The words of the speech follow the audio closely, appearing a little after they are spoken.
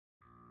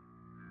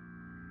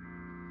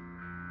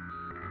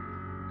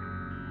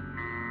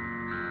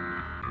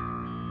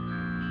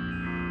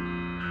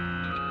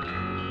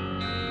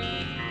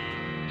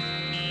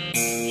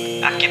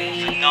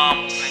moving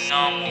on, moving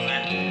on,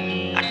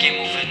 moving. I keep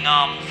moving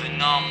on,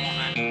 moving on,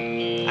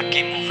 moving. I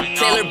keep moving on.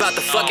 Taylor about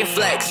the fucking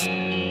flex.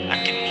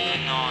 I keep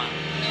moving on.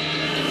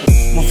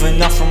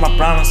 Moving on from my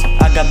promise,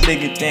 I got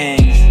bigger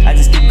things. I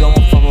just keep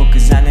going forward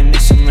cause I done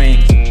miss some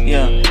rings.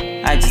 Yeah,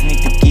 I just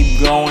need to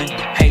keep going.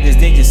 Haters,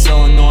 they just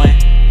so annoying.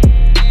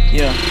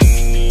 Yeah,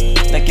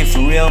 like it for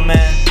real, man.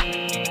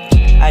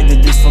 I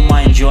do this for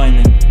my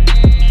enjoyment.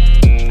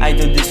 I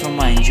do this for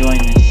my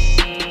enjoyment.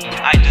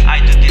 I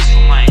do this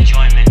for my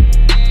enjoyment.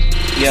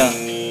 Yeah,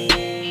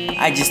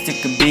 I just took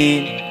a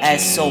beat.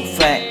 Ass so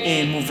fat,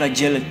 it move like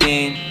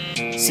gelatin.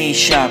 C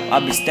sharp,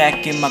 I be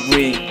stacking my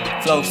green.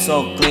 Flow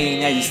so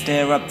clean, I just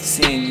tear up the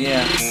scene,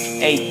 yeah.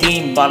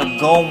 18, bout to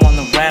go on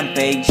a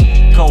rampage.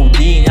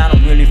 Codeine, I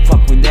don't really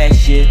fuck with that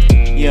shit,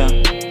 yeah.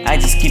 I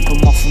just keep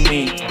them off of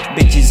me.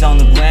 Bitches on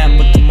the gram,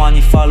 but the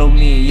money follow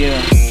me,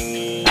 yeah.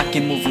 I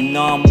keep moving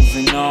on,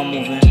 moving on,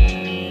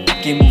 moving.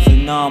 I keep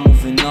moving on,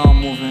 moving on,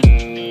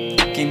 moving.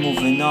 I keep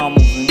moving on,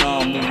 moving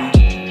on, moving.